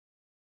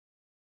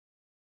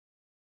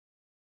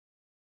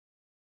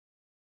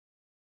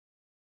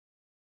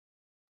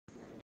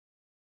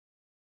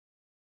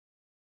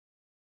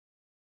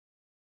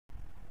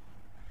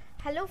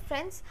Hello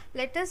friends,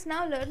 let us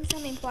now learn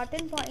some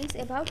important points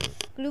about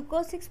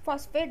glucose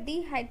 6-phosphate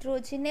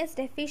dehydrogenase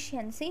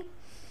deficiency.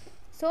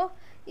 So,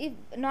 if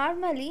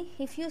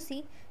you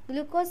see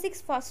glucose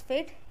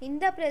 6-phosphate in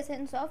the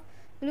presence of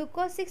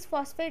glucose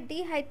 6-phosphate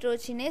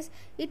dehydrogenase,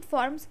 it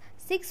forms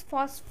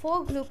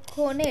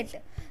 6-phosphogluconate.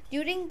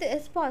 During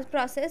this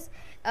process,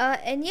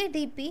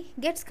 NADP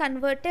gets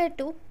converted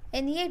to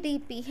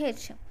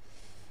NADPH.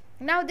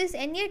 Now this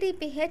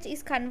NADPH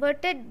is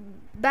converted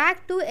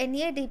back to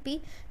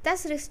NADP,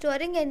 thus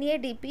restoring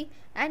NADP,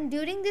 and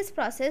during this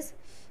process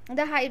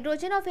the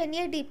hydrogen of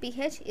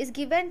NADPH is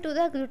given to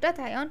the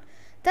glutathione,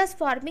 thus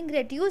forming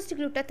reduced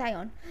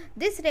glutathione.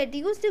 This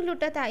reduced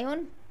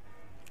glutathione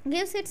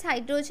gives its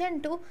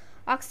hydrogen to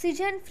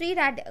oxygen free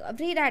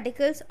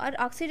radicals or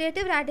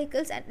oxidative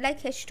radicals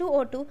like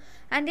H2O2,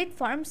 and it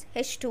forms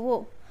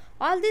H2O.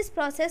 All this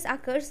process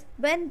occurs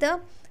when the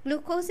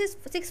glucose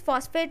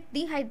 6-phosphate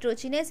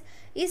dehydrogenase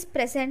is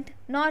present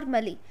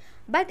normally.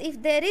 But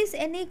if there is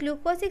any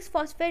glucose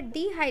 6-phosphate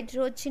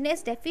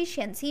dehydrogenase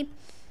deficiency,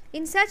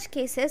 in such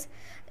cases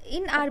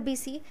in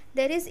RBC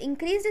there is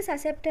increased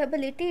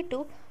susceptibility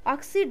to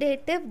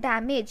oxidative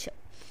damage,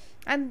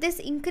 and this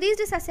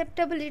increased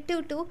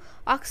susceptibility to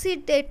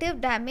oxidative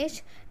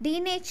damage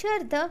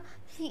denature the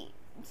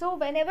so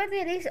whenever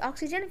there is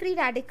oxygen free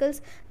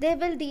radicals, they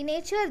will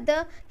denature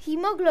the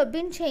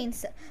hemoglobin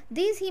chains.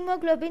 These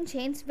hemoglobin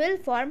chains will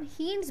form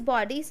Heinz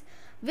bodies,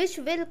 which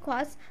will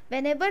cause,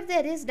 whenever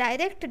there is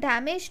direct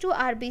damage to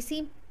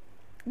RBC,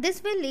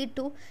 this will lead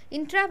to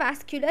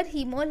intravascular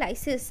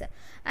hemolysis,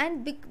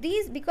 and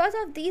because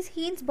of these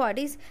Heinz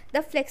bodies,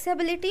 the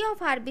flexibility of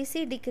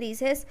RBC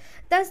decreases.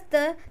 Thus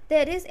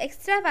there is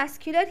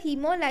extravascular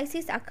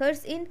hemolysis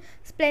occurs in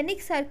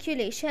splenic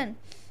circulation,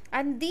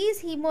 and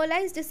these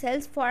hemolyzed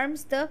cells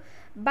forms the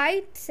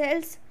byte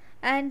cells,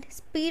 and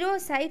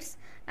spirocytes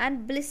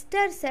and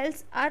blister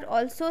cells are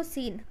also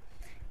seen.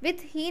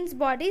 With Heinz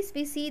bodies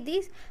we see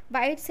these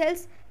byte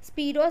cells,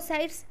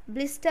 spirocytes,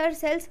 blister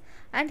cells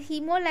and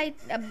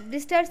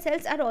blister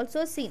cells are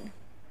also seen.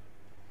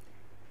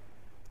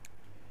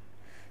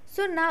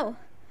 So now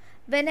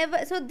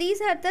these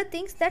are the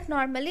things that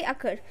normally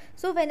occur.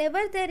 So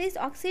whenever there is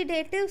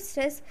oxidative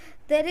stress,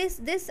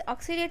 this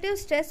oxidative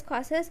stress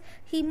causes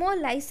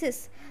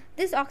hemolysis.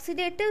 This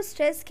oxidative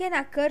stress can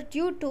occur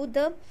due to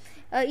the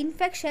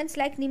infections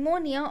like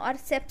pneumonia or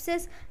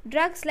sepsis,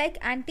 drugs like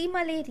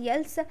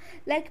antimalarials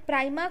like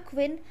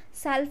primaquine,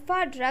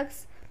 sulfa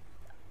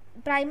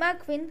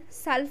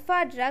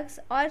drugs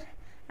or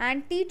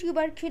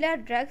anti-tubercular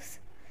drugs,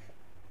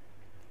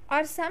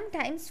 or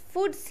sometimes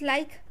foods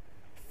like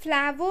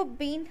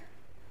flavobean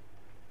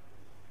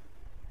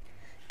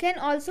can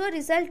also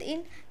result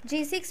in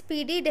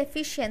G6PD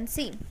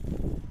deficiency,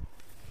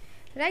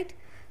 right?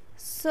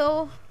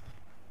 So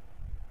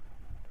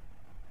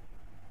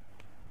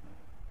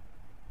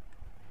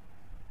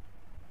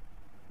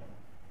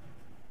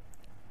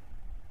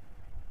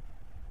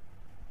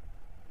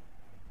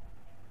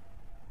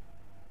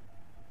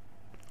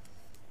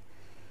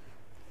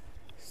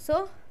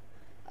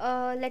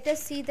let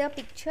us see the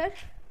picture.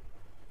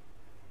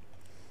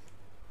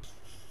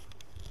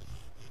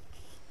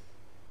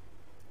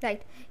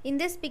 Right, in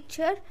this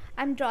picture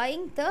I am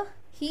drawing the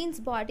Heinz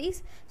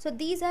bodies. So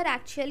these are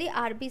actually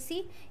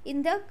RBC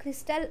in the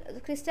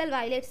crystal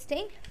violet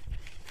stain.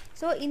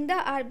 So in the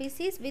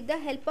RBCs, with the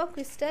help of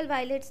crystal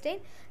violet stain,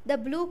 the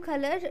blue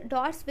color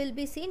dots will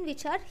be seen,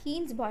 which are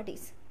Heinz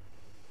bodies.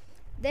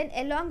 Then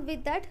along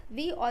with that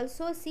we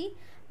also see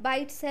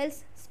byte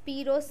cells,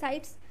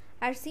 spirocytes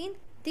are seen.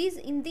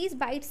 In these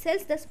byte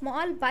cells, the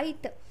small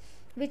byte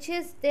which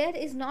is there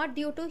is not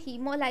due to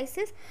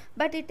hemolysis,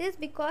 but it is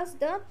because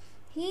the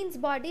Heinz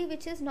body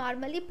which is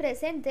normally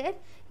present there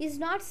is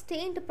not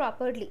stained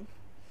properly.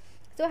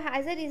 So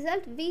as a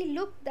result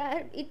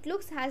it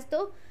looks as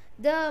though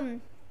the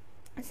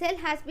cell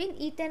has been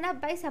eaten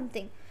up by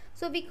something.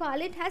 So we call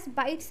it as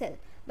byte cell,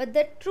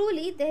 but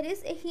truly there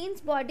is a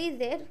Heinz body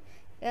there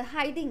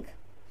hiding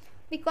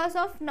because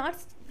of not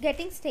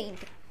getting stained.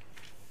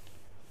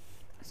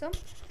 So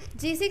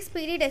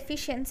G6PD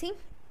deficiency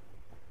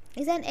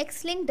is an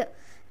X-linked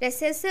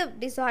recessive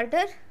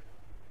disorder.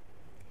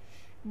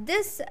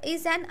 This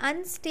is an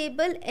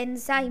unstable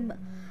enzyme.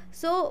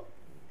 So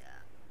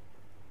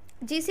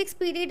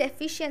G6PD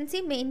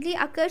deficiency mainly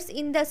occurs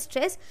in the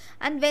stress,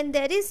 and when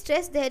there is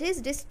stress there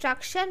is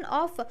destruction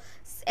of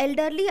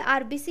elderly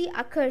RBC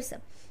occurs.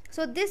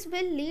 So this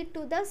will lead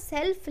to the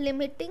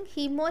self-limiting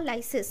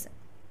hemolysis.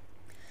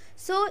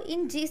 So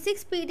in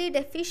G6PD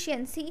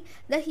deficiency,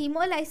 the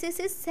hemolysis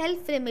is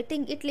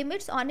self-limiting. It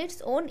limits on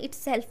its own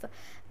itself.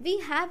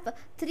 We have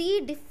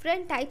three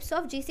different types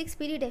of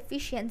G6PD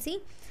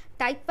deficiency: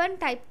 type 1,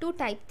 type 2,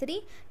 type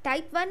 3.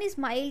 Type 1 is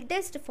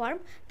mildest form,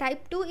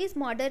 type 2 is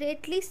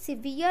moderately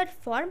severe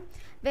form,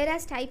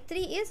 whereas type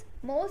 3 is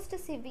most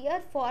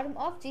severe form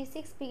of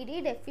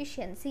G6PD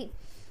deficiency.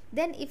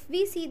 Then if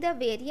we see the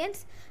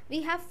variants,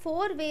 we have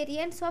 4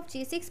 variants of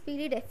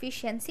G6PD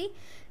deficiency: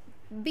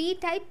 B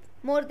type,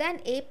 more than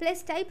A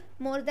plus type,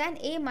 more than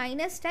A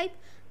minus type,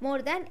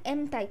 more than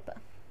M type.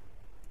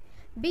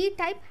 B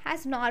type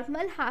has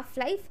normal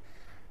half-life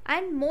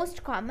and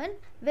most common,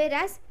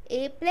 whereas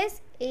A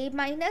plus, A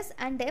minus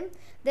and M,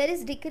 there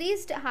is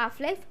decreased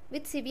half-life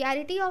with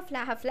severity of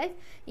half-life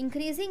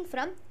increasing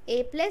from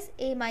A plus,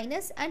 A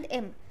minus and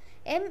M.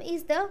 M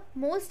is the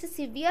most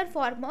severe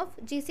form of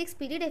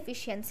G6PD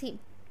deficiency.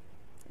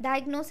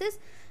 Diagnosis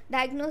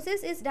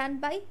is done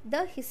by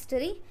the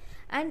history,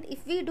 and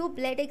if we do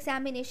blood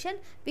examination,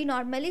 we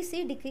normally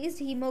see decreased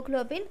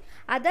hemoglobin.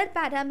 Other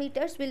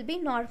parameters will be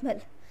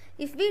normal.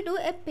 If we do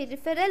a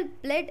peripheral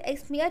blood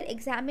smear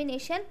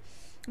examination,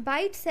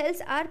 Byte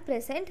cells are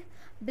present,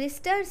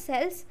 blister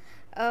cells,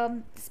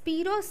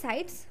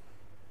 spirocytes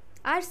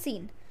are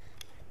seen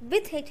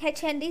with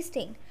HND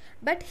stain,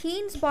 but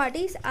Heinz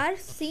bodies are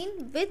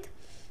seen with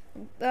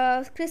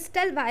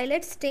crystal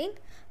violet stain.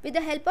 With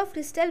the help of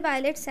crystal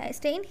violet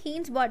stain,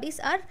 Heinz bodies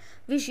are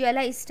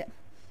visualized.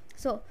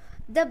 So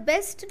the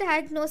best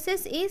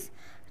diagnosis is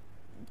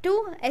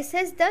to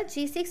assess the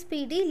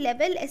G6PD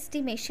level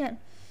estimation.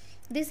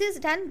 This is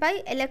done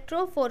by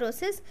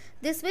electrophoresis.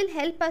 This will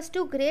help us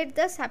to grade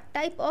the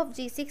subtype of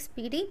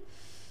G6PD.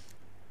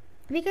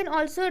 We can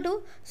also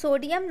do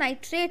sodium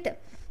nitrate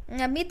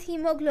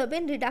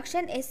methemoglobin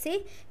reduction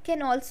assay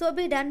can also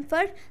be done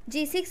for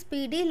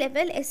G6PD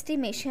level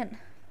estimation.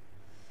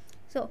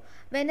 So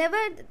whenever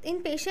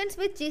in patients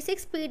with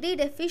G6PD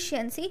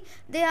deficiency,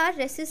 they are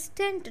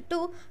resistant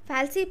to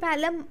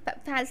falciparum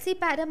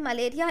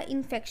malaria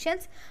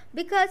infections,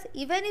 because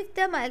even if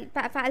the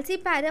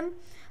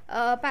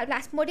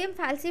Plasmodium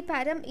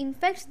falciparum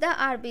infects the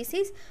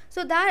RBCs,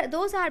 so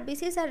those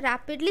RBCs are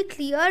rapidly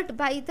cleared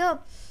by the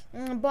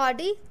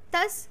body,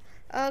 thus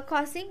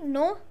causing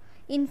no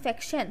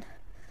infection.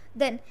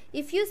 Then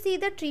if you see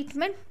the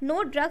treatment,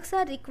 no drugs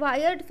are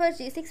required for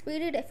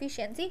G6PD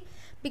deficiency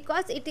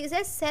because it is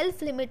a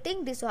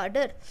self-limiting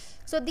disorder.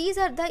 So these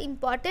are the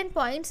important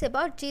points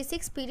about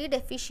G6PD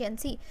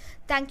deficiency.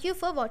 Thank you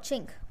for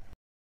watching.